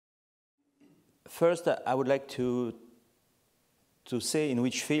First, I would like to say in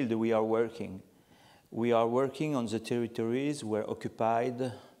which field we are working. We are working on the territories were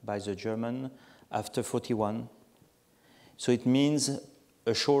occupied by the German after 41. So it means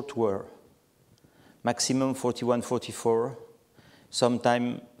a short war, maximum 41, 44,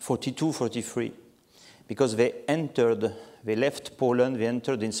 sometime 42, 43, because they left Poland, they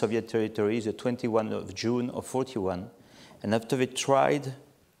entered in Soviet territory the 21st of June of 41, and after they tried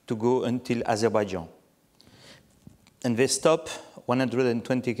to go until Azerbaijan. And they stopped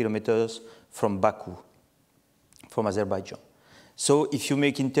 120 kilometers from Baku, from Azerbaijan. So if you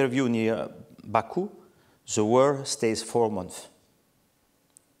make interview near Baku, the war stays 4 months,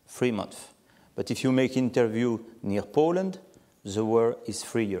 3 months. But if you make interview near Poland, the war is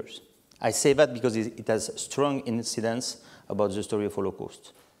 3 years. I say that because it has strong incidence about the story of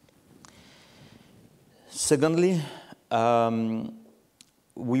Holocaust. Secondly,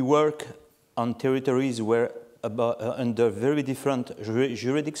 we work on territories where under very different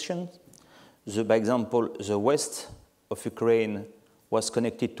jurisdictions. By example, the west of Ukraine was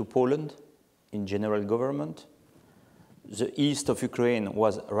connected to Poland in general government. The east of Ukraine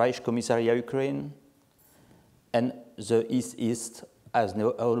was Reich Commissariat Ukraine, and the east has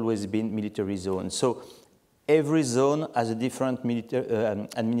always been military zone. So every zone has a different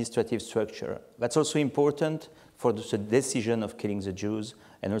administrative structure. That's also important for the decision of killing the Jews,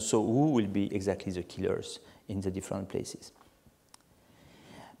 and also who will be exactly the killers in the different places.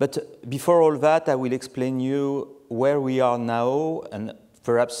 But before all that, I will explain you where we are now, and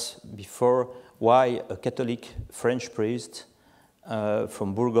perhaps before why a Catholic French priest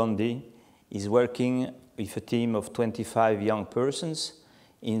from Burgundy is working with a team of 25 young persons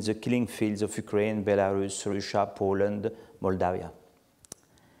in the killing fields of Ukraine, Belarus, Russia, Poland, Moldavia.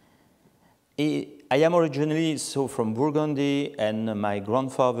 I am originally from Burgundy, and my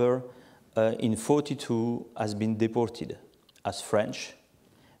grandfather in 42 has been deported as French.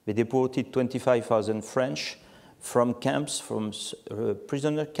 They deported 25,000 French from camps, from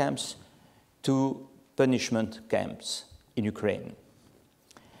prisoner camps to punishment camps in Ukraine.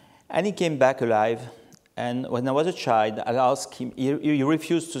 And he came back alive, and when I was a child, I asked him, he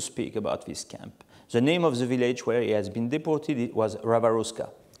refused to speak about this camp. The name of the village where he has been deported was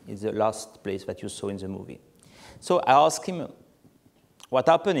Ravarovska. It's the last place that you saw in the movie. So I asked him, what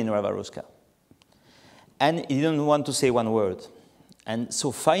happened in Ravarovska? And he didn't want to say one word. And so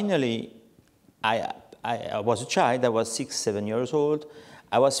finally, I was a child, I was 6, 7 years old.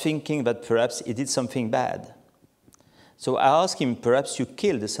 I was thinking that perhaps he did something bad. So I asked him, perhaps you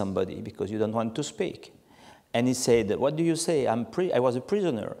killed somebody because you don't want to speak. And he said, what do you say? I was a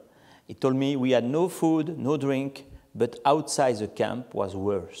prisoner. He told me we had no food, no drink, but outside the camp was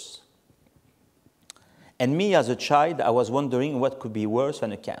worse. And me as a child, I was wondering what could be worse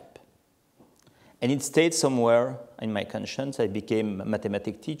than a camp. And it stayed somewhere in my conscience. I became a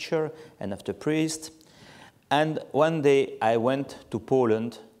mathematics teacher and after priest. And one day I went to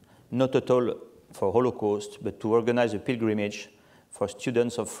Poland, not at all for Holocaust, but to organize a pilgrimage for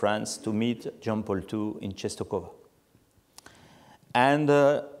students of France to meet John Paul II in Częstochowa. And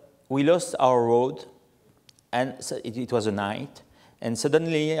we lost our road, and it was a night. And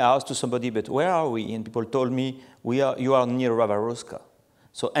suddenly I asked to somebody, but where are we? And people told me, you are near Ravarovska.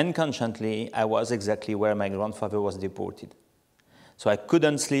 So unconsciously, I was exactly where my grandfather was deported. So I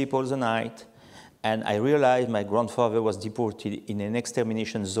couldn't sleep all the night, and I realized my grandfather was deported in an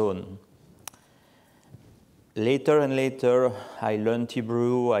extermination zone. Later and later, I learned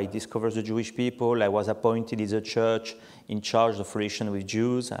Hebrew, I discovered the Jewish people, I was appointed in the church in charge of relations with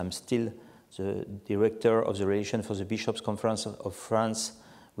Jews. I'm still the director of the relation for the Bishops' Conference of France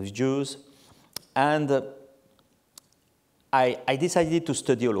with Jews. And I decided to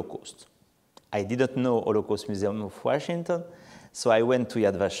study Holocaust. I didn't know Holocaust Museum of Washington, so I went to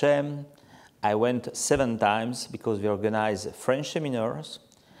Yad Vashem. I went 7 times because we organized French seminars,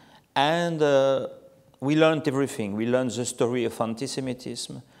 and we learned everything. We learned the story of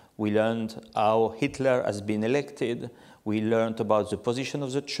anti-Semitism. We learned how Hitler has been elected. We learned about the position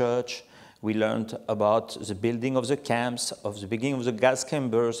of the church. We learned about the building of the camps, of the beginning of the gas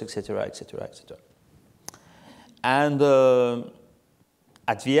chambers, etc., etc., etc. And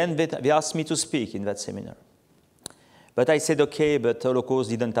at the end, they asked me to speak in that seminar. But I said, okay, but Holocaust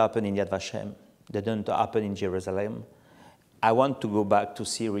didn't happen in Yad Vashem. Didn't happen in Jerusalem. I want to go back to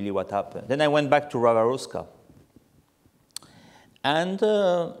see really what happened. Then I went back to Ravarovska. And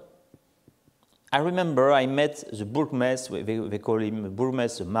I remember I met the burgmaster, they call him the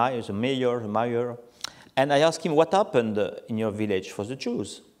burgmaster, the mayor, and I asked him, what happened in your village for the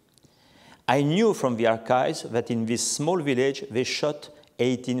Jews? I knew from the archives that in this small village, they shot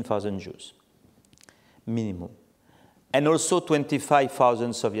 18,000 Jews. minimum. And also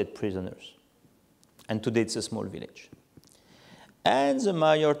 25,000 Soviet prisoners. And today it's a small village. And the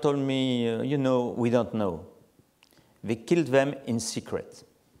mayor told me, you know, we don't know. They killed them in secret.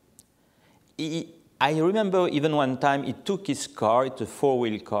 I remember even one time he took his car, it's a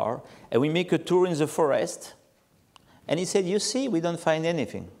four-wheel car, and we make a tour in the forest. And he said, you see, we don't find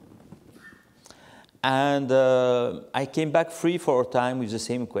anything. And I came back 3-4 times with the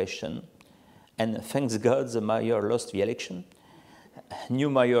same question. And thanks God, the mayor lost the election. New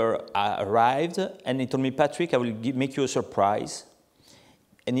mayor arrived, and he told me, Patrick, I will make you a surprise.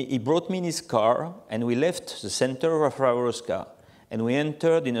 And he brought me in his car, and we left the center of Ravarowska, and we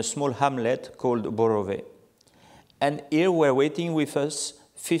entered in a small hamlet called Borove. And here were waiting with us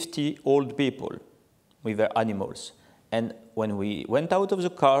 50 old people with their animals. And when we went out of the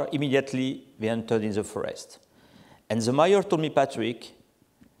car, immediately we entered in the forest. And the mayor told me, Patrick,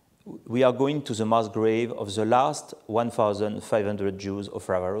 we are going to the mass grave of the last 1,500 Jews of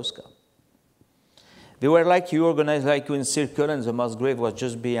Ravarowska. They were like you, organized like you in circle, and the mass grave was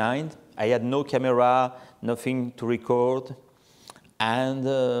just behind. I had no camera, nothing to record. And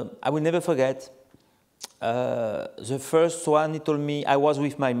I will never forget, the first one, he told me, I was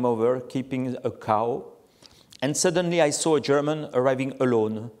with my mother keeping a cow, and suddenly I saw a German arriving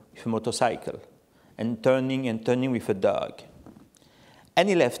alone with a motorcycle, and turning with a dog. And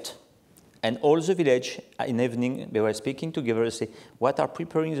he left. And all the village, in the evening, they were speaking together and say, what are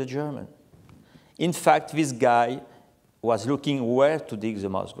preparing the German? In fact, this guy was looking where to dig the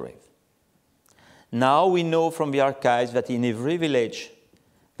mass grave. Now we know from the archives that in every village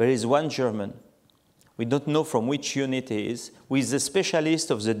there is one German. We don't know from which unit he is, who is the specialist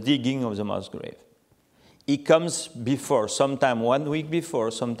of the digging of the mass grave. He comes before, sometime 1 week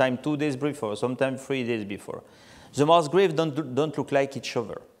before, sometime 2 days before, sometime 3 days before. The mass graves don't look like each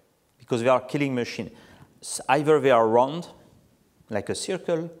other because they are killing machines. Either they are round, like a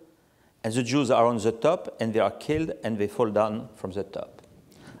circle, and the Jews are on the top, and they are killed, and they fall down from the top.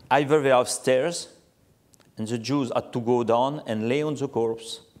 Either they have stairs, and the Jews had to go down and lay on the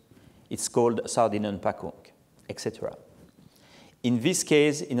corpse. It's called Sardinen Packung, etc. In this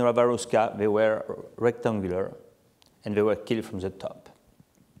case, in Ravarowska, they were rectangular, and they were killed from the top.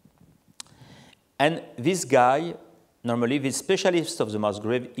 And this guy, normally the specialist of the mass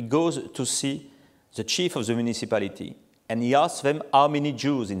grave, he goes to see the chief of the municipality, and he asks them how many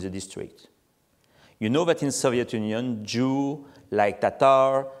Jews in the district. You know that in Soviet Union, Jew, like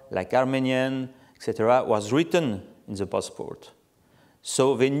Tatar, like Armenian, etc., was written in the passport.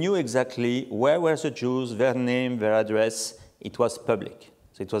 So they knew exactly where were the Jews, their name, their address. It was public.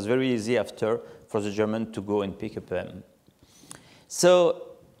 So it was very easy after for the German to go and pick up them. So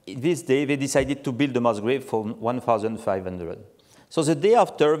this day, they decided to build a mass grave for 1,500. So the day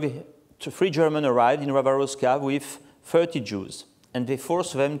after, 3 Germans arrived in Ravarowska with 30 Jews, and they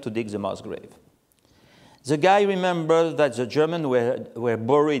forced them to dig the mass grave. The guy remembered that the Germans were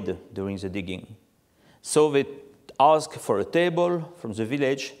buried during the digging. So they asked for a table from the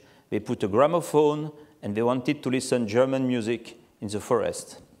village, they put a gramophone, and they wanted to listen German music in the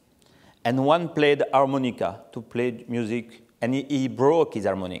forest. And one played harmonica to play music, and he broke his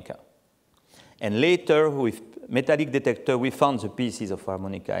harmonica. And later, with metallic detector, we found the pieces of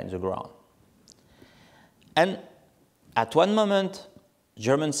harmonica in the ground. And at one moment,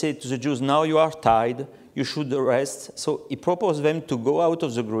 Germans said to the Jews, now you are tired, you should rest. So he proposed them to go out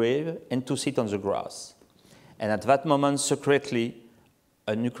of the grave and to sit on the grass. And at that moment, secretly,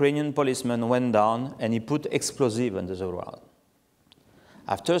 an Ukrainian policeman went down and he put explosive under the ground.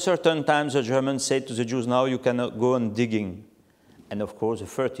 After a certain time, the Germans said to the Jews, now you cannot go on digging. And of course, the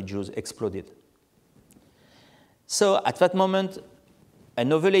 30 Jews exploded. So at that moment,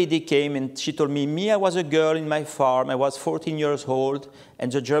 another lady came and she told me, I was a girl in my farm, I was 14 years old,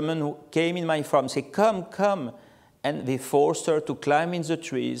 and the German who came in my farm said, come, come. And they forced her to climb in the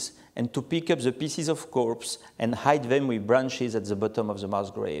trees and to pick up the pieces of corpse and hide them with branches at the bottom of the mass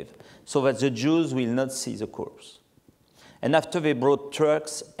grave, so that the Jews will not see the corpse. And after they brought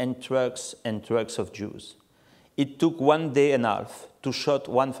trucks and trucks and trucks of Jews. It took 1 day and a half to shoot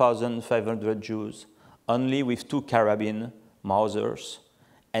 1,500 Jews, only with 2 carabine, Mausers,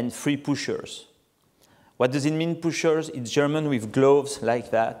 and 3 pushers. What does it mean, pushers? It's German with gloves like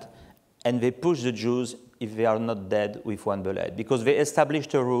that, and they push the Jews if they are not dead with 1 bullet, because they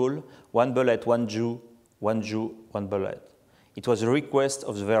established a rule, 1 bullet, 1 Jew, 1 Jew, 1 bullet. It was a request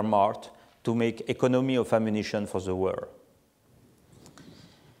of the Wehrmacht to make economy of ammunition for the war.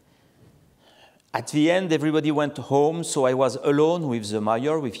 At the end, everybody went home, so I was alone with the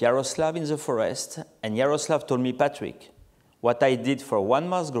mayor, with Yaroslav in the forest, and Yaroslav told me, Patrick, what I did for 1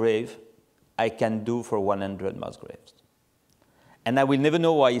 mass grave, I can do for 100 mass graves. And I will never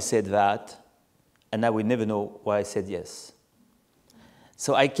know why he said that, and I will never know why I said yes.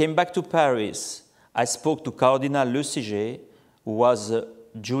 So I came back to Paris. I spoke to Cardinal Le Siget, who was a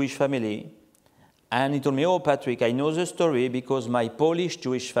Jewish family, and he told me, oh, Patrick, I know the story because my Polish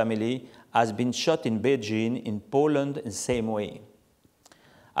Jewish family has been shot in Beijing, in Poland, in the same way.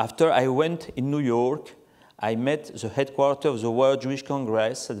 After I went in New York, I met the headquarters of the World Jewish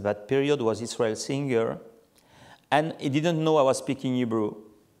Congress. At that period was Israel Singer, and he didn't know I was speaking Hebrew.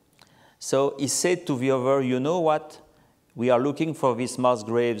 So he said to the other, you know what? We are looking for these mass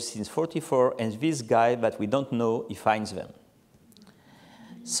graves since 1944, and this guy that we don't know, he finds them.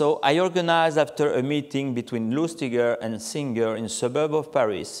 So I organized after a meeting between Lustiger and Singer in the suburb of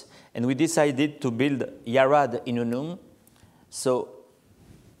Paris, and we decided to build Yahad-In Unum. So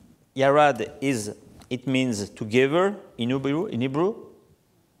Yahad it means together in Hebrew.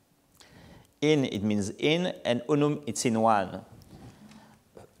 In, it means in, and Unum, it's in one.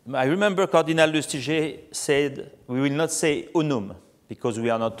 I remember Cardinal Lustiger said, we will not say Unum, because we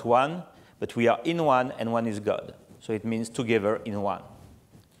are not one, but we are in one, and one is God. So it means together in one.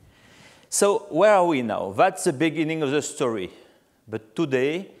 So where are we now? That's the beginning of the story. But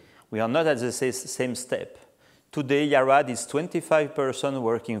today, we are not at the same step. Today, Yahad is 25 persons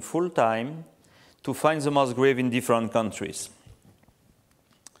working full-time to find the mass grave in different countries.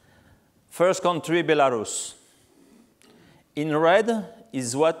 First country, Belarus. In red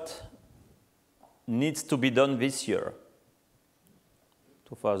is what needs to be done this year,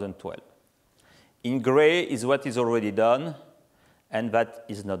 2012. In gray is what is already done, and that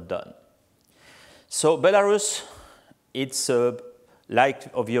is not done. So Belarus, it's like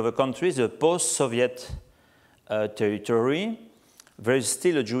of the other countries, a post-Soviet territory. There is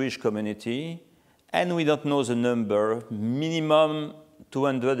still a Jewish community, and we don't know the number, minimum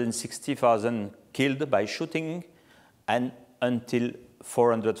 260,000 killed by shooting, and until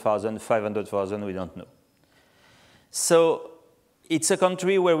 400,000, 500,000, we don't know. So it's a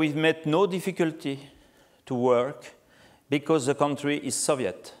country where we've met no difficulty to work because the country is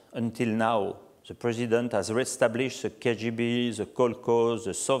Soviet until now. The president has reestablished the KGB, the Kolkhoz,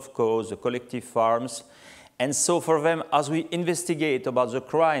 the Sovkhoz, the collective farms. And so for them, as we investigate about the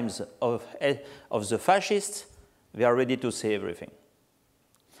crimes of the fascists, they are ready to say everything.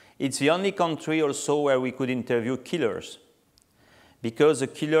 It's the only country also where we could interview killers, because the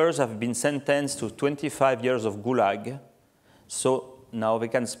killers have been sentenced to 25 years of gulag, so now they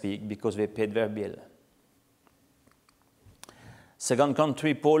can speak because they paid their bill. Second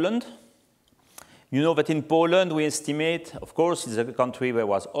country, Poland. You know that in Poland we estimate, of course, it's a country where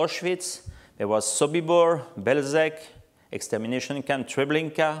was Auschwitz, there was Sobibor, Belzec, extermination camp,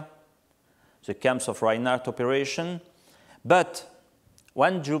 Treblinka, the camps of Reinhardt operation, but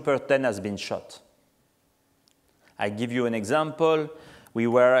 1 Jew per 10 has been shot. I give you an example. We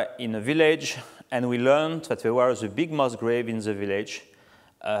were in a village and we learned that there was a big mass grave in the village.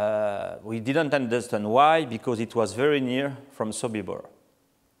 We didn't understand why, because it was very near from Sobibor.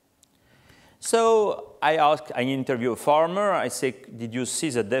 So I interviewed a farmer. I said, did you see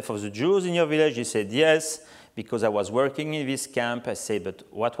the death of the Jews in your village? He said, yes, because I was working in this camp. I said, but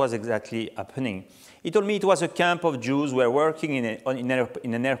what was exactly happening? He told me it was a camp of Jews who were working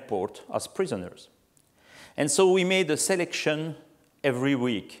in an airport as prisoners. And so we made a selection every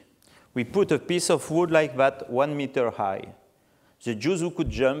week. We put a piece of wood like that 1 meter high. The Jews who could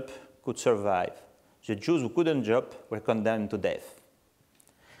jump could survive. The Jews who couldn't jump were condemned to death.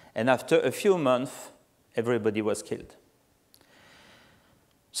 And after a few months, everybody was killed.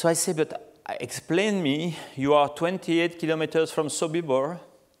 So I said, but explain me, you are 28 kilometers from Sobibor,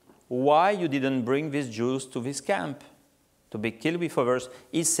 why you didn't bring these Jews to this camp to be killed with others?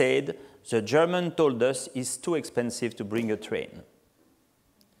 He said, the German told us it's too expensive to bring a train.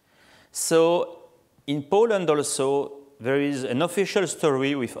 So in Poland also, there is an official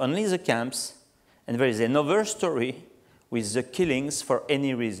story with only the camps, and there is another story with the killings for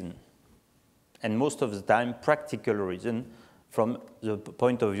any reason. And most of the time, practical reason from the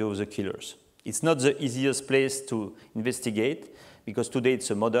point of view of the killers. It's not the easiest place to investigate, because today it's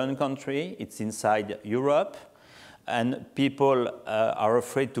a modern country, it's inside Europe, and people are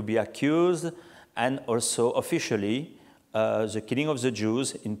afraid to be accused, and also officially, the killing of the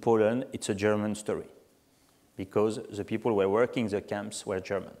Jews in Poland, it's a German story, because the people who were working the camps were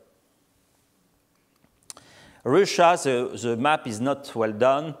German. Russia, the map is not well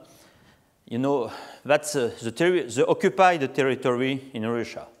done. You know, that's the occupied territory in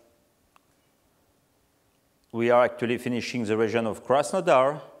Russia. We are actually finishing the region of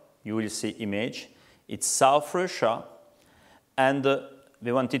Krasnodar. You will see image. It's South Russia, and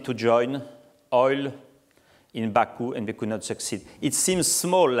they wanted to join oil in Baku, and they could not succeed. It seems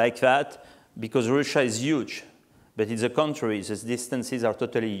small like that because Russia is huge, but it's the contrary. The distances are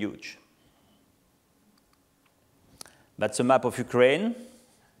totally huge. That's a map of Ukraine.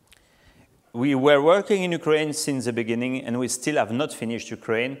 We were working in Ukraine since the beginning, and we still have not finished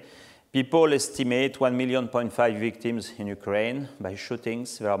Ukraine. People estimate 1.5 million victims in Ukraine by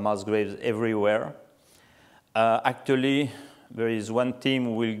shootings. There are mass graves everywhere. Actually, there is one team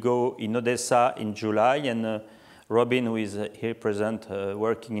who will go in Odessa in July, and Robin, who is here present,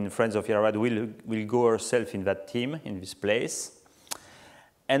 working in Friends of Yahad, will go herself in that team, in this place.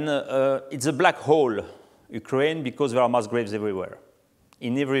 And it's a black hole, Ukraine, because there are mass graves everywhere,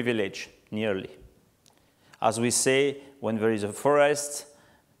 in every village, nearly. As we say, when there is a forest,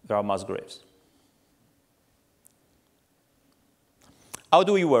 there are mass graves. How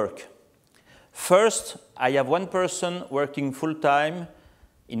do we work? First, I have one person working full-time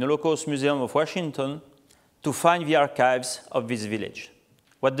in the Holocaust Museum of Washington to find the archives of this village.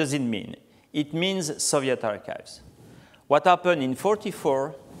 What does it mean? It means Soviet archives. What happened in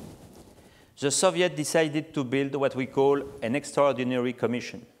 1944, the Soviets decided to build what we call an extraordinary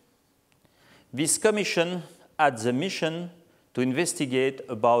commission. This commission had the mission to investigate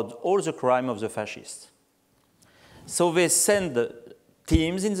about all the crime of the fascists. So they sent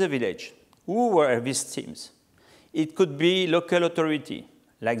teams in the village. Who were these teams? It could be local authority,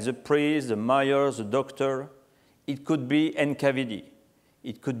 like the priest, the mayor, the doctor. It could be NKVD.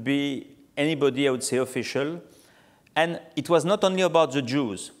 It could be anybody, I would say, official. And it was not only about the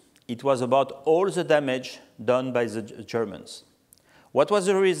Jews. It was about all the damage done by the Germans. What was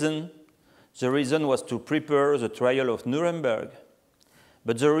the reason? The reason was to prepare the trial of Nuremberg.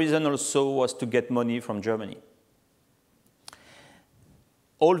 But the reason also was to get money from Germany.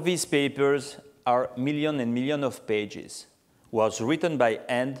 All these papers are millions and millions of pages, was written by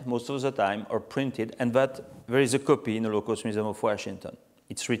hand most of the time, or printed, and that there is a copy in the Holocaust Museum of Washington.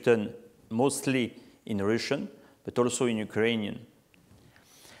 It's written mostly in Russian, but also in Ukrainian.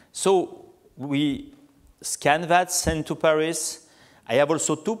 So we scan that, send to Paris. I have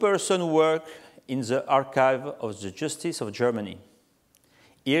also two persons who work in the archive of the Justice of Germany.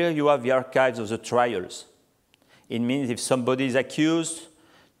 Here you have the archives of the trials. It means if somebody is accused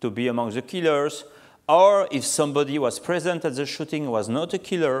to be among the killers, or if somebody was present at the shooting, was not a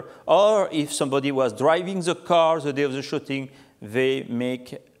killer, or if somebody was driving the car the day of the shooting, they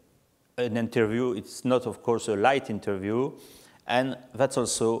make an interview. It's not, of course, a light interview, and that's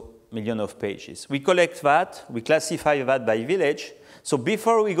also millions of pages. We collect that, we classify that by village. So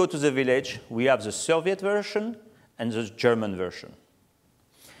before we go to the village, we have the Soviet version and the German version.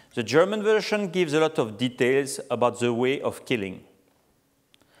 The German version gives a lot of details about the way of killing.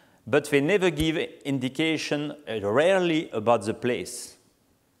 But they never give indication, rarely, about the place.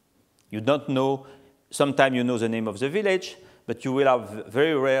 You don't know, sometimes you know the name of the village, but you will have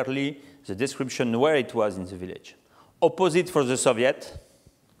very rarely the description where it was in the village. Opposite for the Soviet,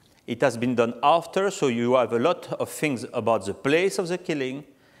 it has been done after, so you have a lot of things about the place of the killing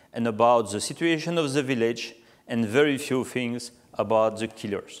and about the situation of the village, and very few things about the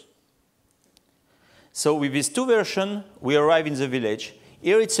killers. So with these two versions, we arrive in the village.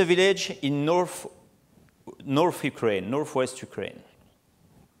 Here it's a village in north Ukraine, northwest Ukraine,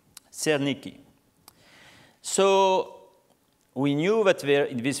 Cerniki. So we knew that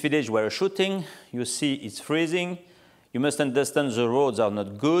in this village were shooting. You see it's freezing. You must understand the roads are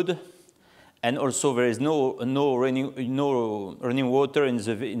not good. And also there is no running water in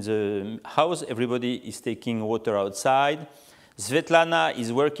the house. Everybody is taking water outside. Svetlana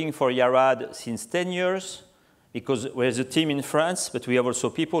is working for Yahad since 10 years. Because there's a team in France, but we have also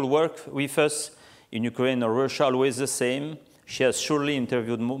people who work with us in Ukraine or Russia, always the same. She has surely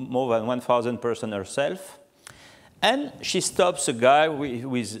interviewed more than 1,000 persons herself. And she stops a guy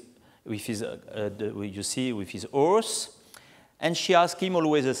with his horse, and she asks him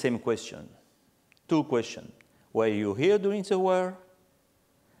always the same question. Two questions. Were you here during the war?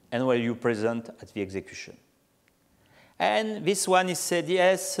 And were you present at the execution? And this one is said,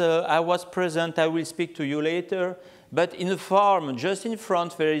 yes, I was present, I will speak to you later. But in the farm, just in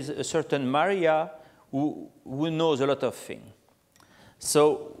front, there is a certain Maria who knows a lot of things.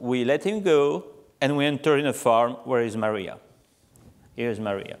 So we let him go, and we enter in a farm. Where is Maria? Here's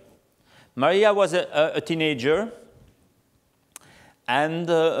Maria. Maria was a teenager,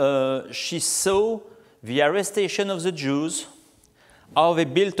 and she saw the arrestation of the Jews, how they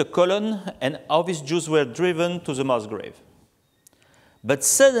built a column, and how these Jews were driven to the mass grave. But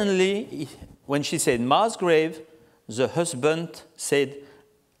suddenly, when she said mass grave, the husband said,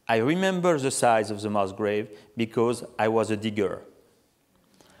 I remember the size of the mass grave because I was a digger.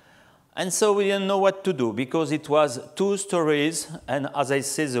 And so we didn't know what to do because it was two stories. And as I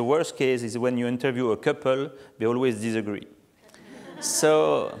say, the worst case is when you interview a couple, they always disagree.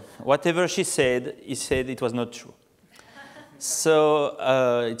 So whatever she said, he said it was not true. So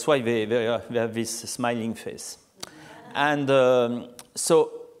it's why they have this smiling face. And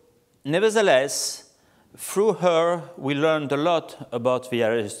so nevertheless, through her, we learned a lot about the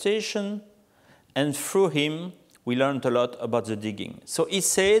arrestation, and through him, we learned a lot about the digging. So he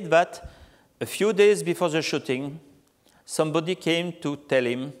said that a few days before the shooting, somebody came to tell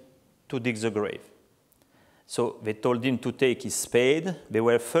him to dig the grave. So they told him to take his spade. There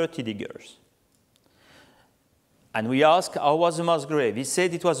were 30 diggers. And we asked, how was the mass grave? He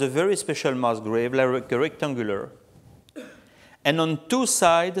said it was a very special mass grave, like a rectangular. And on two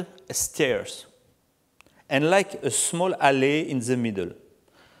sides, stairs. And like a small alley in the middle.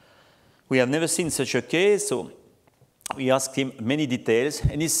 We have never seen such a case, so we asked him many details.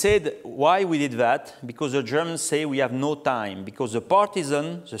 And he said why we did that, because the Germans say we have no time, because the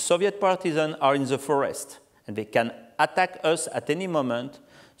partisans, the Soviet partisans, are in the forest. And they can attack us at any moment,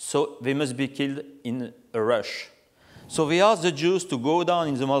 so they must be killed in a rush. So we asked the Jews to go down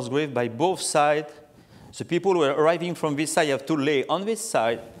in the mass grave by both sides. The people who were arriving from this side have to lay on this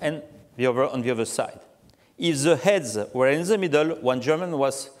side and the other on the other side. If the heads were in the middle, one German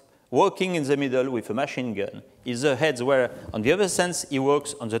was walking in the middle with a machine gun. If the heads were on the other side, he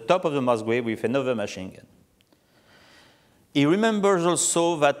walks on the top of the mass grave with another machine gun. He remembers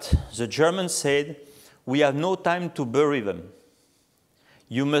also that the Germans said, we have no time to bury them.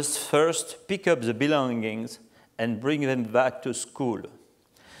 You must first pick up the belongings and bring them back to school.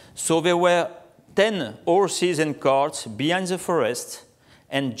 So there were 10 horses and carts behind the forest,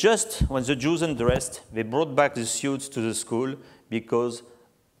 and just when the Jews undressed, they brought back the suits to the school because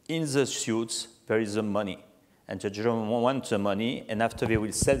in the suits there is the money. And the Germans want the money, and after they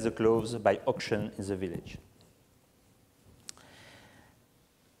will sell the clothes by auction in the village.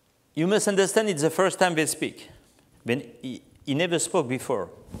 You must understand it's the first time they speak. He never spoke before.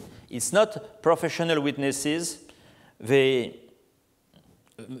 It's not professional witnesses.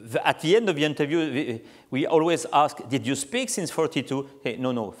 At the end of the interview, we always ask, did you speak since 42? Hey,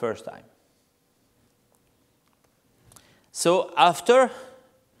 no, first time. So after,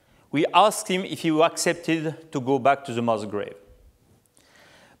 we asked him if he accepted to go back to the mass grave.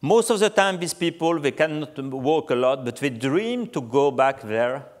 Most of the time, these people, they cannot walk a lot, but they dream to go back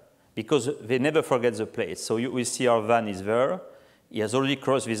there because they never forget the place. So we see our van is there. He has already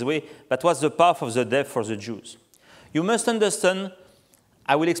crossed this way. That was the path of the death for the Jews. You must understand,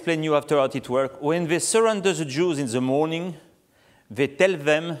 I will explain you after how it works. When they surrender the Jews in the morning, they tell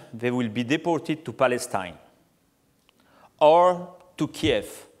them they will be deported to Palestine or to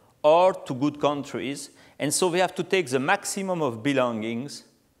Kiev or to good countries. And so they have to take the maximum of belongings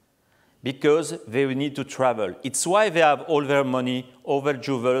because they need to travel. It's why they have all their money, all their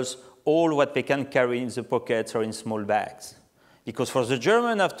jewels, all what they can carry in the pockets or in small bags. Because for the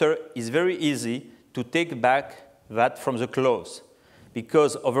German after, it's very easy to take back that from the clothes.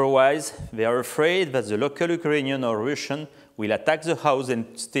 Because otherwise, they are afraid that the local Ukrainian or Russian will attack the house and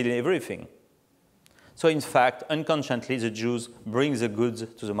steal everything. So in fact, unconsciously, the Jews bring the goods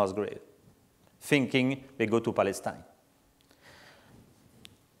to the mass grave, thinking they go to Palestine.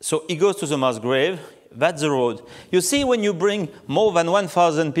 So he goes to the mass grave. That's the road. You see, when you bring more than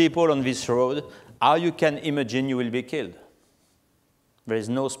 1,000 people on this road, how you can imagine you will be killed? There is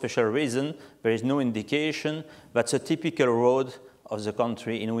no special reason. There is no indication. That's a typical road of the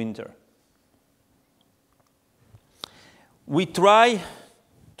country in winter. We try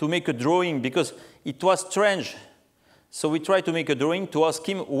to make a drawing because it was strange. So we tried to make a drawing to ask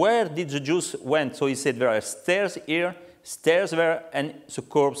him, where did the Jews went? So he said, there are stairs here, stairs there, and the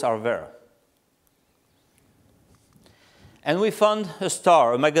corpses are there. And we found a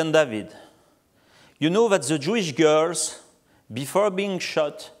star, a Magen David. You know that the Jewish girls, before being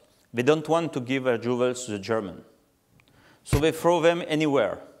shot, they don't want to give their jewels to the German. So they throw them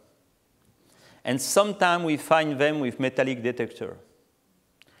anywhere. And sometimes we find them with metallic detector.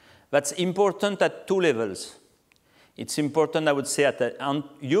 That's important at two levels. It's important, I would say, at a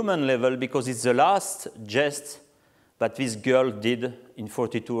human level because it's the last jest that this girl did in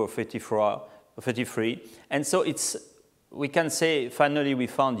 42 or 33. And so we can say, finally, we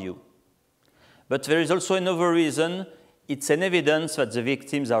found you. But there is also another reason. It's an evidence that the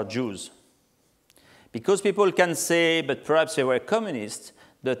victims are Jews. Because people can say, but perhaps they were communists,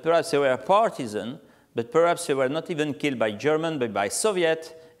 but perhaps they were partisan, but perhaps they were not even killed by German, but by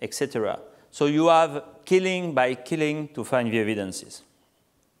Soviet, etc. So you have killing by killing to find the evidences.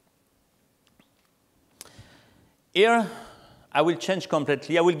 Here I will change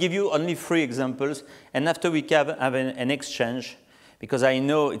completely. I will give you only 3 examples, and after we have an exchange, because I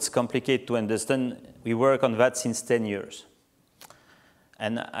know it's complicated to understand. We work on that since 10 years.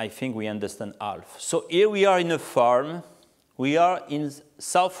 And I think we understand half. So here we are in a farm. We are in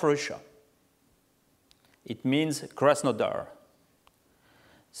South Russia. It means Krasnodar.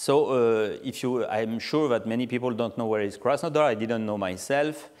 So I'm sure that many people don't know where is Krasnodar. I didn't know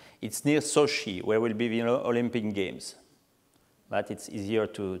myself. It's near Sochi, where will be the Olympic Games. But it's easier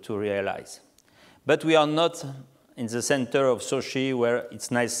to realize. But we are not in the center of Sochi, where it's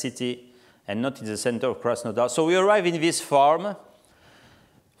a nice city, and not in the center of Krasnodar. So we arrive in this farm.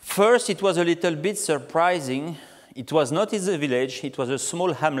 First, it was a little bit surprising. It was not in the village. It was a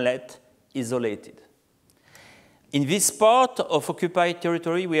small hamlet, isolated. In this part of occupied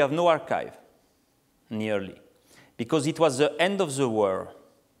territory, we have no archive, nearly, because it was the end of the war.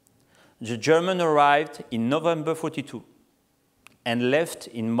 The Germans arrived in November 42 and left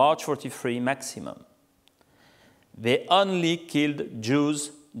in March 43 maximum. They only killed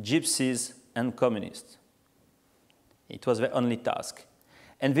Jews, Gypsies, and communists. It was their only task.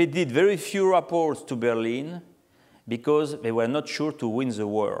 And they did very few reports to Berlin because they were not sure to win the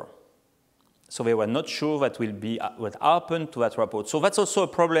war. So they were not sure what happened to that report. So that's also a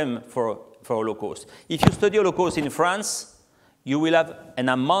problem for Holocaust. If you study Holocaust in France, you will have an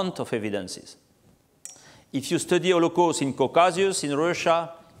amount of evidences. If you study Holocaust in Caucasus, in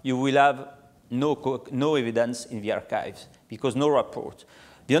Russia, you will have no evidence in the archives because no report.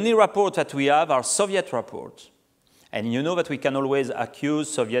 The only report that we have are Soviet reports. And you know that we can always accuse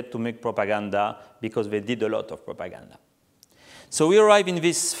Soviets to make propaganda because they did a lot of propaganda. So we arrive in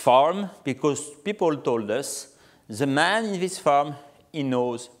this farm because people told us, the man in this farm, he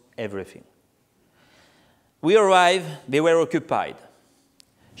knows everything. We arrive, they were occupied.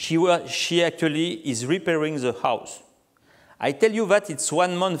 She actually is repairing the house. I tell you that it's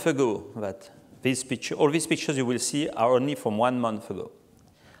 1 month ago that all these pictures you will see are only from 1 month ago.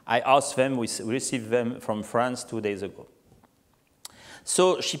 I asked them, we received them from France 2 days ago.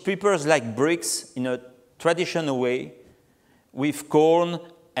 So she prepares like bricks in a traditional way with corn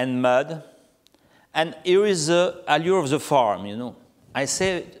and mud. And here is the allure of the farm, you know. I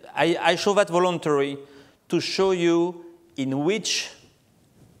show that voluntary to show you in which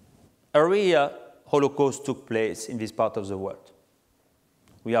area Holocaust took place in this part of the world.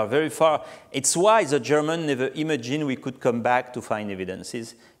 We are very far. It's why the Germans never imagined we could come back to find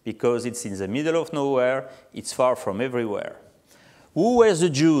evidences, because it's in the middle of nowhere, it's far from everywhere. Who were the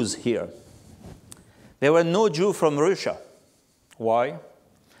Jews here? There were no Jews from Russia. Why?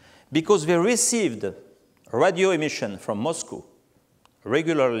 Because they received radio emission from Moscow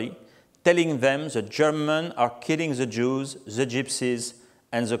regularly, telling them the Germans are killing the Jews, the Gypsies,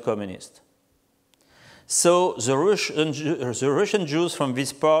 and the communists. So the Russian Jews from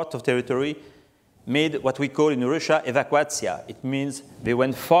this part of territory made what we call in Russia evacuatia. It means they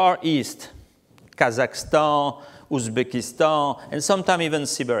went far east, Kazakhstan, Uzbekistan, and sometimes even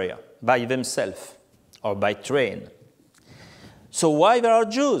Siberia, by themselves or by train. So why there are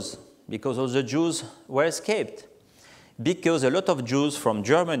Jews? Because all the Jews were escaped. Because a lot of Jews from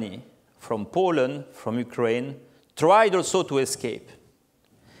Germany, from Poland, from Ukraine, tried also to escape.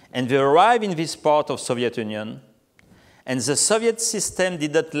 And they arrived in this part of Soviet Union, and the Soviet system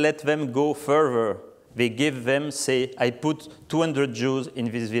didn't let them go further. They gave them, say, I put 200 Jews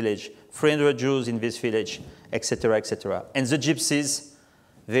in this village, 300 Jews in this village, etc., etc. And the Gypsies,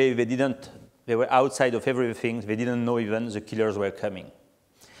 they were outside of everything. They didn't know even the killers were coming.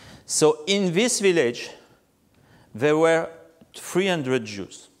 So in this village, there were 300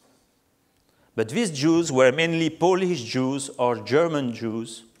 Jews. But these Jews were mainly Polish Jews or German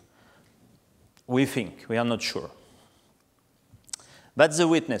Jews. We think, we are not sure. That's the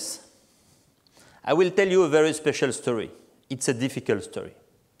witness. I will tell you a very special story. It's a difficult story,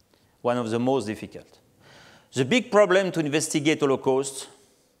 one of the most difficult. The big problem to investigate Holocaust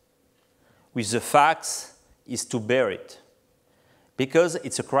with the facts is to bear it, because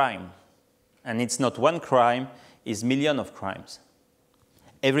it's a crime. And it's not one crime, it's millions of crimes.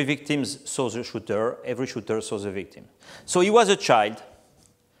 Every victim saw the shooter, every shooter saw the victim. So he was a child.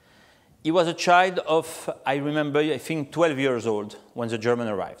 He was a child of, I remember, I think 12 years old when the Germans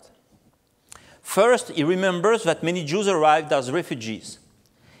arrived. First, he remembers that many Jews arrived as refugees.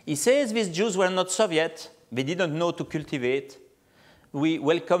 He says these Jews were not Soviet, they didn't know to cultivate. We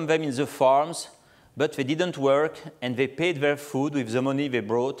welcomed them in the farms, but they didn't work, and they paid their food with the money they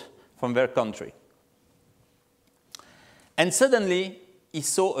brought from their country. And suddenly, he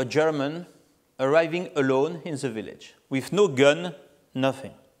saw a German arriving alone in the village, with no gun,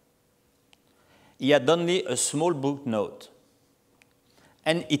 nothing. He had only a small book note.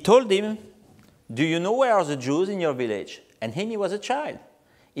 And he told him, do you know where are the Jews in your village? And he was a child.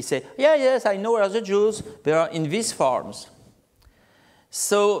 He said, yeah, yes, I know where are the Jews. They are in these farms.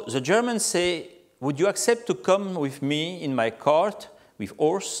 So the Germans say, would you accept to come with me in my cart with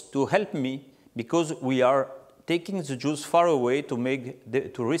horse to help me, because we are taking the Jews far away to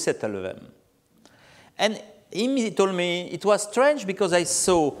resettle them. And he told me it was strange because I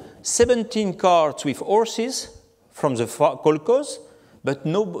saw 17 carts with horses from the Holocaust, but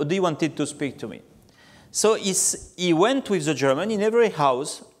nobody wanted to speak to me. So he went with the German in every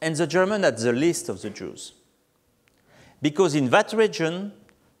house, and the German had the list of the Jews. Because in that region,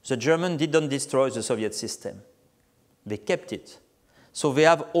 the German didn't destroy the Soviet system. They kept it. So they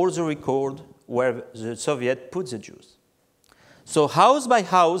have all the record where the Soviet put the Jews. So house by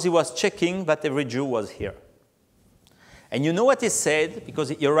house, he was checking that every Jew was here. And you know what he said? Because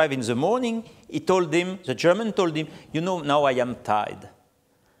he arrived in the morning, the German told him, you know, now I am tired.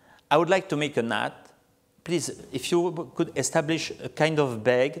 I would like to make a nap. Please, if you could establish a kind of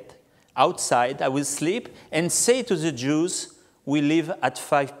bed outside, I will sleep, and say to the Jews, we leave at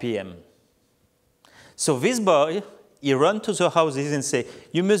 5 p.m. So this boy, he ran to the houses and said,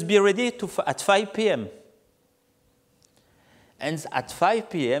 you must be ready at 5 p.m. And at 5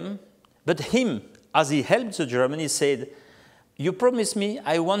 p.m., but him, as he helped the German, he said, you promised me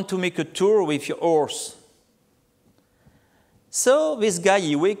I want to make a tour with your horse. So this guy,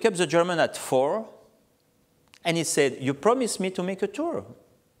 he wake up the German at 4, and he said, you promised me to make a tour.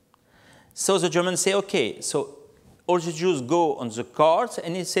 So the German said, okay. So all the Jews go on the cart,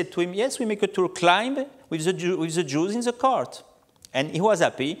 and he said to him, yes, we make a tour, climb with the Jews in the cart. And he was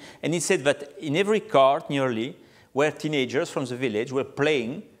happy, and he said that in every cart, nearly, were teenagers from the village were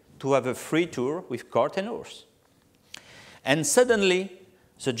playing to have a free tour with cart and horse. And suddenly,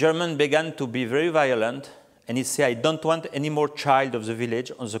 the German began to be very violent, and he said, I don't want any more child of the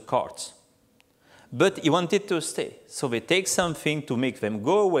village on the carts. But he wanted to stay. So they take something to make them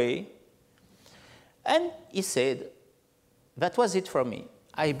go away. And he said, that was it for me.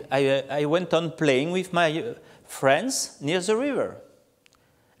 I went on playing with my friends near the river.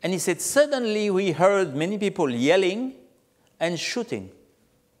 And he said, suddenly we heard many people yelling and shooting.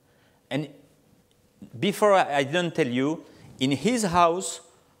 And before I didn't tell you, in his house,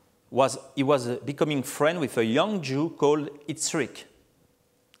 he was becoming friend with a young Jew called Itzrik.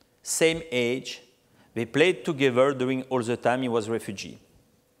 Same age. They played together during all the time he was a refugee.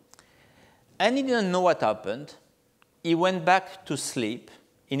 And he didn't know what happened. He went back to sleep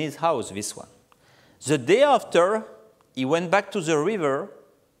in his house, this one. The day after, he went back to the river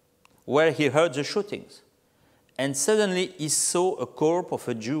where he heard the shootings. And suddenly he saw a corpse of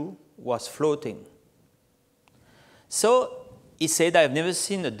a Jew was floating. So he said, I've never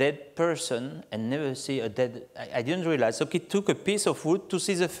seen a dead person and never see a dead, I didn't realize. So he took a piece of wood to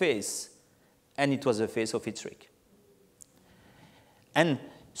see the face. And it was the face of Itzrik. And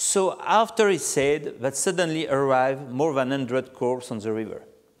so after he said that suddenly arrived more than 100 corpses on the river.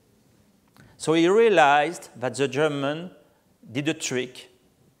 So he realized that the German did a trick,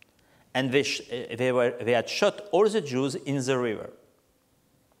 and they had shot all the Jews in the river.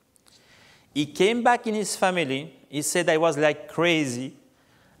 He came back in his family. He said, I was like crazy.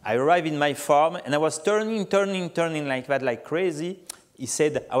 I arrived in my farm, and I was turning like that, like crazy. He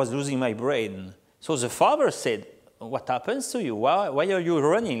said, I was losing my brain. So the father said, what happens to you? Why are you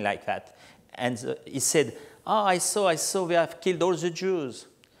running like that? And he said, I saw they have killed all the Jews.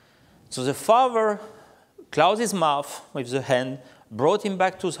 So the father closed his mouth with the hand, brought him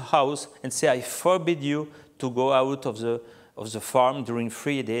back to the house, and said, I forbid you to go out of the farm during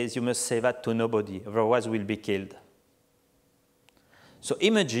 3 days. You must say that to nobody, otherwise you will be killed. So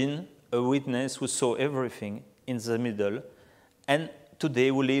imagine a witness who saw everything in the middle, and today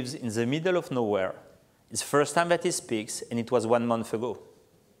who lives in the middle of nowhere. It's the first time that he speaks, and it was 1 month ago.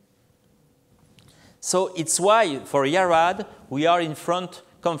 So it's why, for Yahad, we are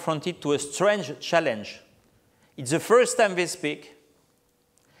confronted to a strange challenge. It's the first time they speak.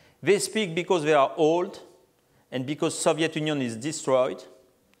 They speak because they are old, and because Soviet Union is destroyed.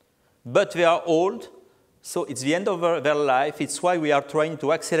 But they are old, so it's the end of their life. It's why we are trying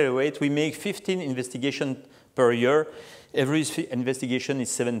to accelerate. We make 15 investigations per year. Every investigation is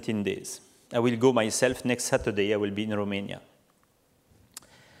 17 days. I will go myself next Saturday. I will be in Romania.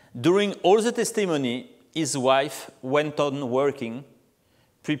 During all the testimony, his wife went on working,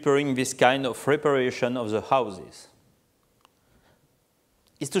 preparing this kind of reparation of the houses.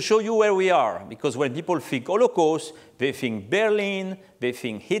 It's to show you where we are, because when people think Holocaust, they think Berlin, they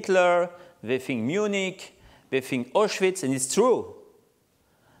think Hitler, they think Munich, they think Auschwitz, and it's true.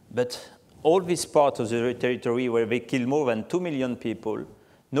 But all this part of the territory where they killed more than 2 million people,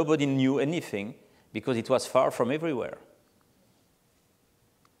 nobody knew anything because it was far from everywhere.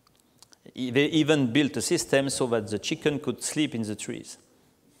 They even built a system so that the chicken could sleep in the trees.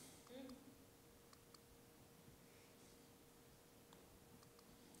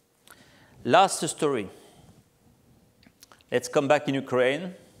 Last story. Let's come back in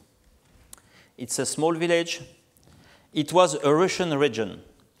Ukraine. It's a small village. It was a Russian region.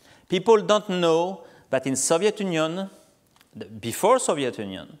 People don't know that in Soviet Union, before Soviet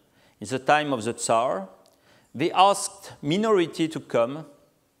Union, in the time of the Tsar, they asked minority to come,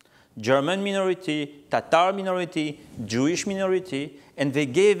 German minority, Tatar minority, Jewish minority, and they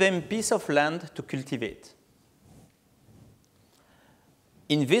gave them piece of land to cultivate.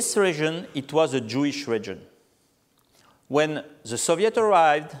 In this region, it was a Jewish region. When the Soviet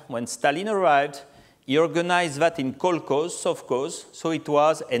arrived, when Stalin arrived, he organized that in kolkhoz, sovkhoz, so it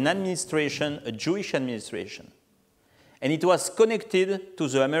was an administration, a Jewish administration. And it was connected to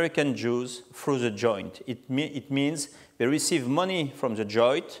the American Jews through the joint. It means they received money from the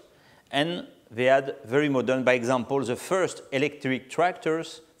joint, and they had very modern, by example, the first electric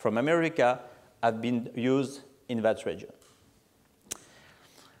tractors from America have been used in that region.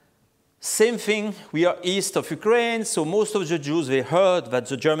 Same thing, we are east of Ukraine, so most of the Jews, they heard that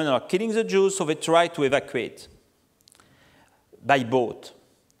the Germans are killing the Jews, so they tried to evacuate by boat.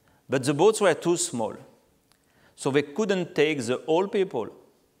 But the boats were too small, so they couldn't take the old people,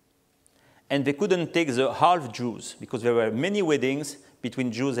 and they couldn't take the half-Jews, because there were many weddings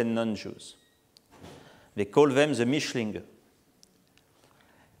between Jews and non-Jews. They called them the Mischlinge.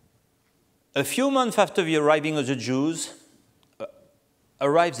 A few months after the arriving of the Jews,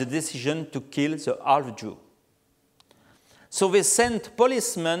 arrived the decision to kill the half-Jew. So they sent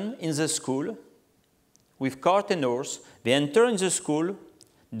policemen in the school with cart and horse. They enter in the school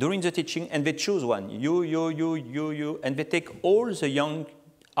during the teaching, and they choose one, you, and they take all the young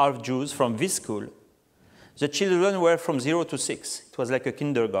half-Jews from this school. The children were from 0 to 6. It was like a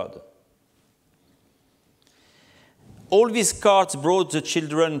kindergarten. All these carts brought the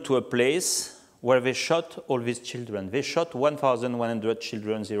children to a place where they shot all these children. They shot 1,100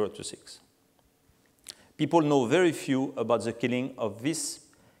 children, 0 to 6. People know very few about the killing of this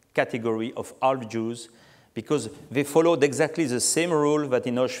category of half-Jews because they followed exactly the same rule that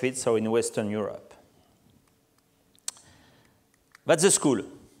in Auschwitz or in Western Europe. That's the school.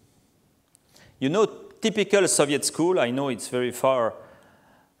 You know, typical Soviet school, I know it's very far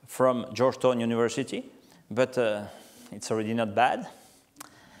from Georgetown University, but it's already not bad.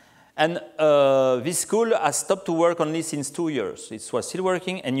 And this school has stopped to work only since 2 years. It was still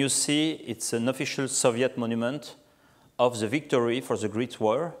working, and you see it's an official Soviet monument of the victory for the Great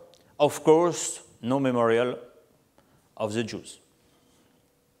War. Of course, no memorial of the Jews.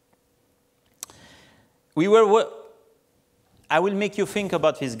 I will make you think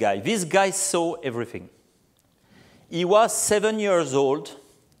about this guy. This guy saw everything. He was 7 years old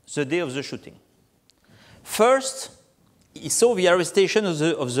the day of the shooting. First, he saw the arrestation of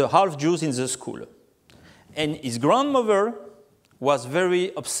the half-Jews in the school. And his grandmother was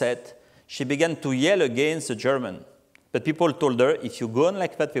very upset. She began to yell against the German. But people told her, if you go on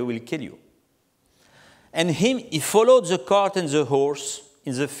like that, they will kill you. And he followed the cart and the horse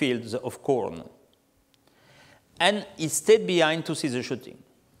in the fields of corn. And he stayed behind to see the shooting.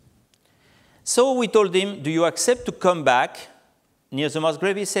 So we told him, do you accept to come back near the mass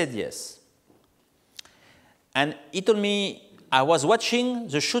grave? He said yes. And he told me, I was watching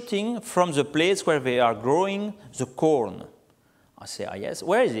the shooting from the place where they are growing the corn. I said, ah, yes,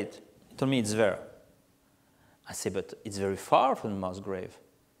 where is it? He told me, it's there. I said, but it's very far from the mass grave.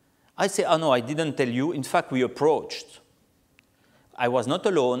 I said, oh no, I didn't tell you. In fact, we approached. I was not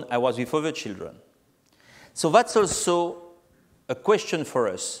alone, I was with other children. So that's also a question for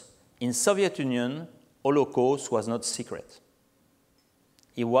us. In Soviet Union, Holocaust was not secret.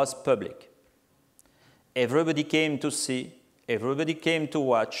 It was public. Everybody came to see, everybody came to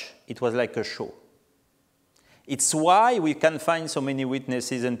watch. It was like a show. It's why we can find so many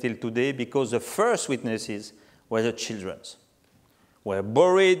witnesses until today, because the first witnesses were the children. Were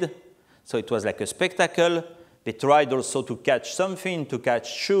buried, so it was like a spectacle. They tried also to catch something, to catch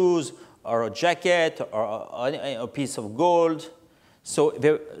shoes, or a jacket, or a piece of gold. So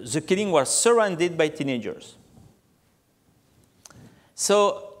the killing was surrounded by teenagers.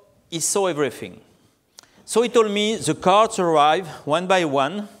 So he saw everything. So he told me the carts arrived one by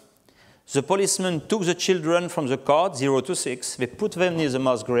one. The policemen took the children from the cart, 0 to 6. They put them near the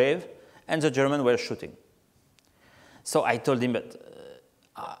mass grave, and the Germans were shooting. So I told him, but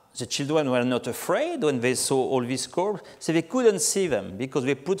The children were not afraid when they saw all these corpses, so they couldn't see them because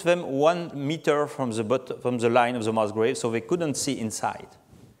they put them 1 meter from the line of the mass grave, so they couldn't see inside.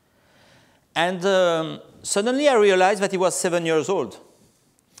 And suddenly I realized that he was 7 years old.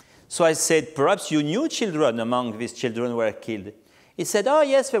 So I said, perhaps you knew children among these children were killed. He said, oh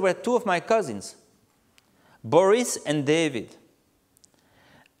yes, there were 2 of my cousins, Boris and David.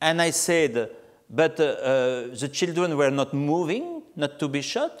 And I said, but the children were not moving, not to be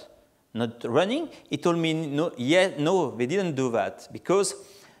shot, not running. He told me, no, yeah, no, they didn't do that because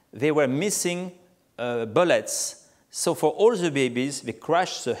they were missing bullets. So for all the babies, they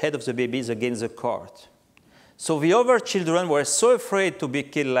crashed the head of the babies against the cart. So the other children were so afraid to be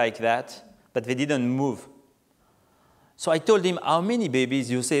killed like that, but they didn't move. So I told him, how many babies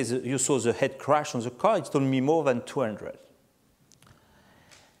you say you saw the head crash on the car? He told me more than 200.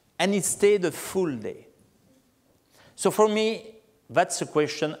 And it stayed a full day. So for me, that's a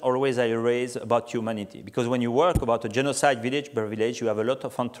question always I raise about humanity. Because when you work about a genocide village per village, you have a lot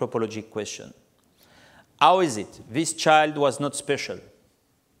of anthropological questions. How is it? This child was not special.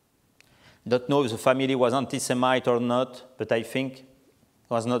 Don't know if the family was anti-Semite or not, but I think it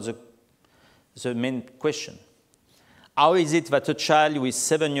was not the main question. How is it that a child who is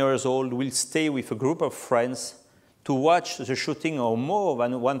 7 years old will stay with a group of friends to watch the shooting of more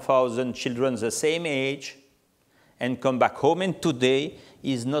than 1,000 children the same age and come back home, and today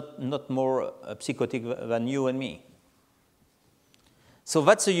is not more psychotic than you and me? So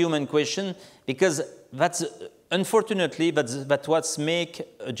that's a human question, because that's, unfortunately, that's what makes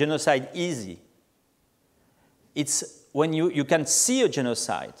a genocide easy. It's when you can see a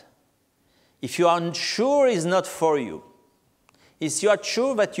genocide. If you are sure it's not for you, if you are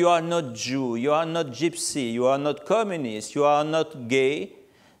sure that you are not Jew, you are not Gypsy, you are not communist, you are not gay,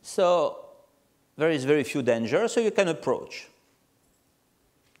 so there is very few dangers, so you can approach.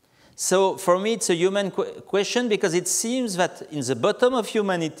 So for me, it's a human question because it seems that in the bottom of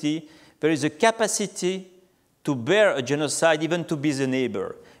humanity, there is a capacity to bear a genocide, even to be the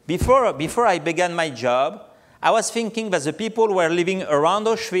neighbor. Before I began my job, I was thinking that the people who were living around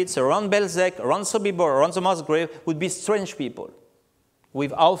Auschwitz, around Belzec, around Sobibor, around the mass grave would be strange people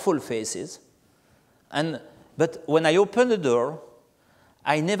with awful faces. But when I opened the door,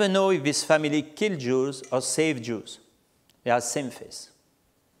 I never know if this family killed Jews or saved Jews. They are the same face.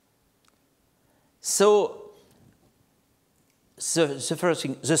 So, the first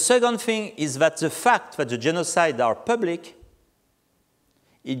thing. The second thing is that the fact that the genocides are public,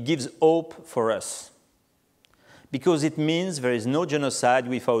 it gives hope for us. Because it means there is no genocide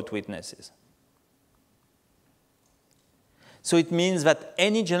without witnesses. So it means that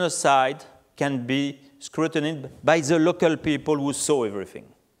any genocide can be scrutinized by the local people who saw everything.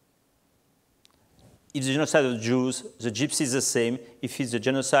 If the genocide of Jews, the Gypsies is the same. If it's the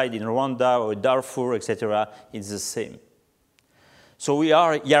genocide in Rwanda or Darfur, etc., it's the same. So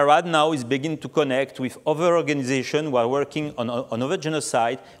Yahad now is beginning to connect with other organizations who are working on other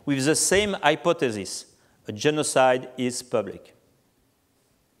genocide with the same hypothesis. A genocide is public.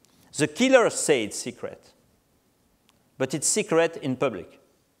 The killers say it's secret, but it's secret in public.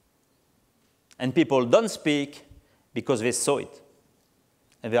 And people don't speak because they saw it.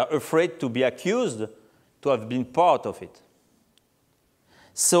 And they are afraid to be accused to have been part of it.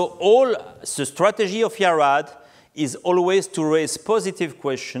 So all the strategy of Yahad is always to raise positive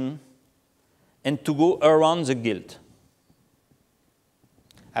questions and to go around the guilt.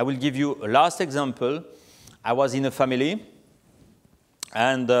 I will give you a last example. I was in a family,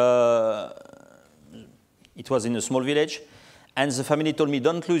 and it was in a small village, and the family told me,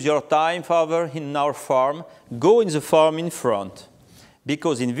 don't lose your time, father, in our farm. Go in the farm in front.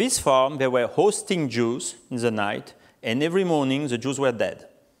 Because in this farm, they were hosting Jews in the night, and every morning the Jews were dead.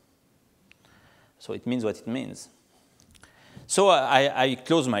 So it means what it means. So I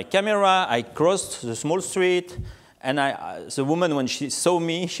closed my camera, I crossed the small street, and the woman, when she saw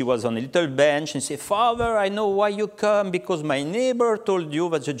me, she was on a little bench, and she said, Father, I know why you come, because my neighbor told you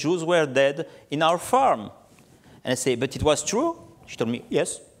that the Jews were dead in our farm. And I said, but it was true? She told me,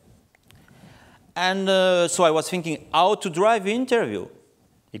 yes. And so I was thinking how to drive the interview.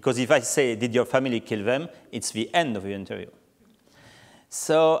 Because if I say, did your family kill them, it's the end of the interview.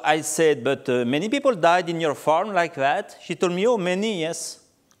 So I said, but many people died in your farm like that? She told me, oh, many, yes.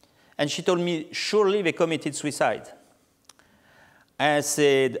 And she told me, surely they committed suicide. And I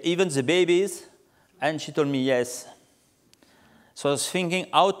said, even the babies? And she told me, yes. So I was thinking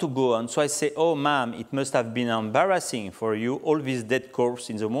how to go on. So I said, oh, ma'am, it must have been embarrassing for you, all these dead corpses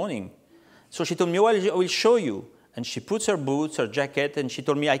in the morning. So she told me, well, I will show you. And she puts her boots, her jacket, and she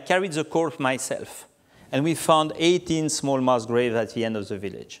told me, I carried the corpse myself. and we found 18 small mass graves at the end of the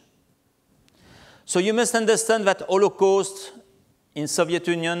village. So you must understand that Holocaust in Soviet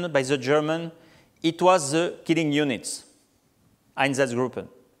Union by the German, it was the killing units, Einsatzgruppen.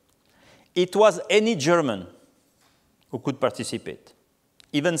 It was any German who could participate,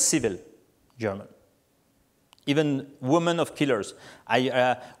 even civil German, even women of killers.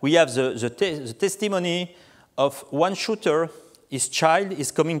 We have the testimony of one shooter. His child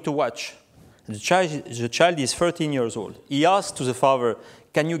is coming to watch. The child is 13 years old. He asked to the father,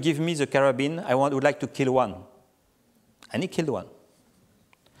 "Can you give me the carabine? I would like to kill one." And he killed one.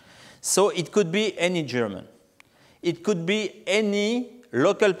 So it could be any German. It could be any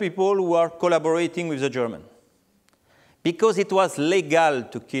local people who are collaborating with the German. Because it was legal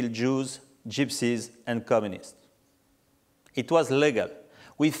to kill Jews, Gypsies, and communists. It was legal.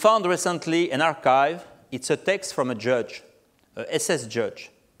 We found recently an archive. It's a text from a judge, an SS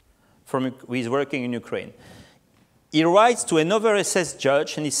judge, who is working in Ukraine. He writes to another SS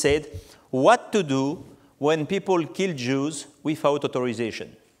judge, and he said, what to do when people kill Jews without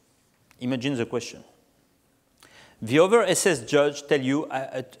authorization? Imagine the question. The other SS judge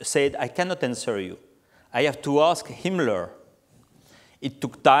said, I cannot answer you. I have to ask Himmler. It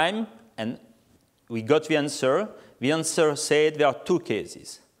took time, and we got the answer. The answer said there are two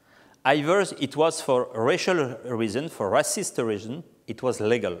cases. Either it was for racial reason, for racist reason, it was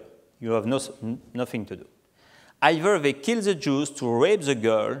legal. You have nothing to do. Either they kill the Jews to rape the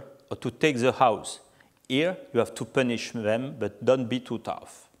girl or to take the house. Here, you have to punish them, but don't be too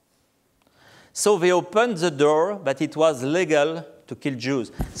tough. So they opened the door, but it was legal to kill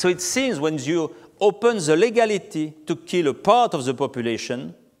Jews. So it seems when you open the legality to kill a part of the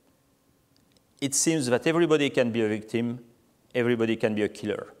population, it seems that everybody can be a victim, everybody can be a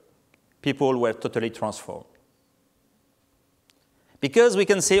killer. People were totally transformed. Because we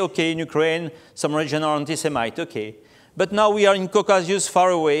can say, okay, in Ukraine, some regions are anti-Semite, okay. But now we are in Caucasus,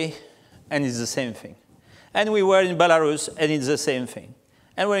 far away, and it's the same thing. And we were in Belarus, and it's the same thing.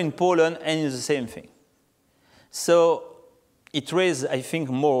 And we're in Poland, and it's the same thing. So it raised, I think,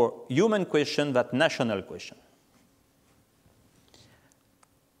 more human question than national question.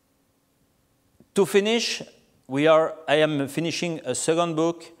 To finish, I am finishing a second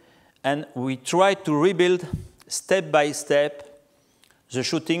book, and we try to rebuild, step by step, the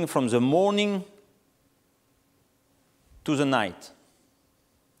shooting from the morning to the night.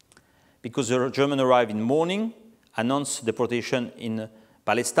 Because the Germans arrived in the morning, announced deportation in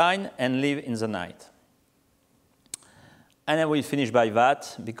Palestine, and leave in the night. And I will finish by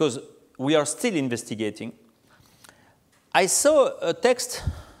that, because we are still investigating. I saw a text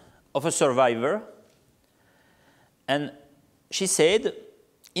of a survivor, and she said,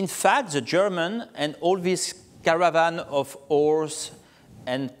 in fact, the German and all this caravan of horses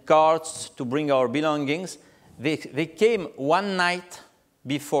and carts to bring our belongings, they came one night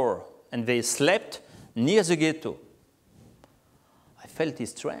before, and they slept near the ghetto. I felt it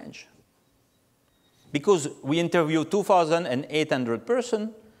strange. Because we interviewed 2,800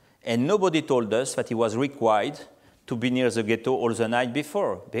 persons, and nobody told us that it was required to be near the ghetto all the night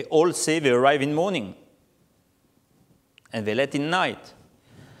before. They all say they arrive in morning, and they left in night.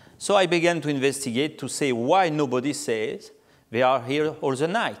 So I began to investigate to say why nobody says they are here all the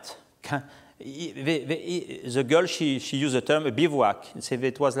night. The girl, she used the term bivouac. She said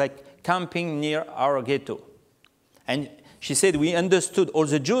it was like camping near our ghetto. And she said we understood, all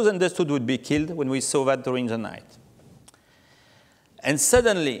the Jews understood would be killed when we saw that during the night. And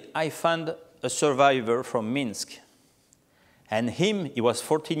suddenly I found a survivor from Minsk. And he was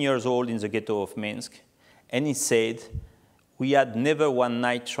 14 years old in the ghetto of Minsk. And he said, we had never one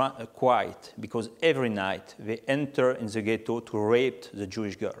night quiet, because every night they enter in the ghetto to rape the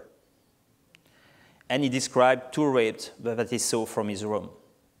Jewish girl. And he described 2 rapes that he saw from his room.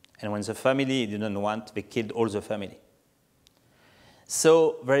 And when the family didn't want, they killed all the family.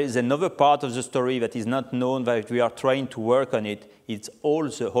 So there is another part of the story that is not known, that we are trying to work on it. It's all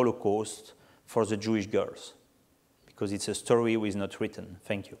the Holocaust for the Jewish girls, because it's a story which is not written.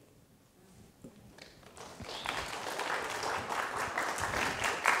 Thank you.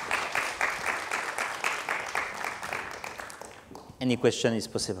 Any question is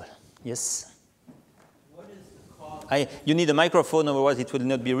possible. Yes? What is the cause? You need a microphone, otherwise it will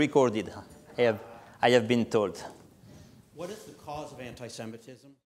not be recorded. I have been told. What is the cause of anti-Semitism?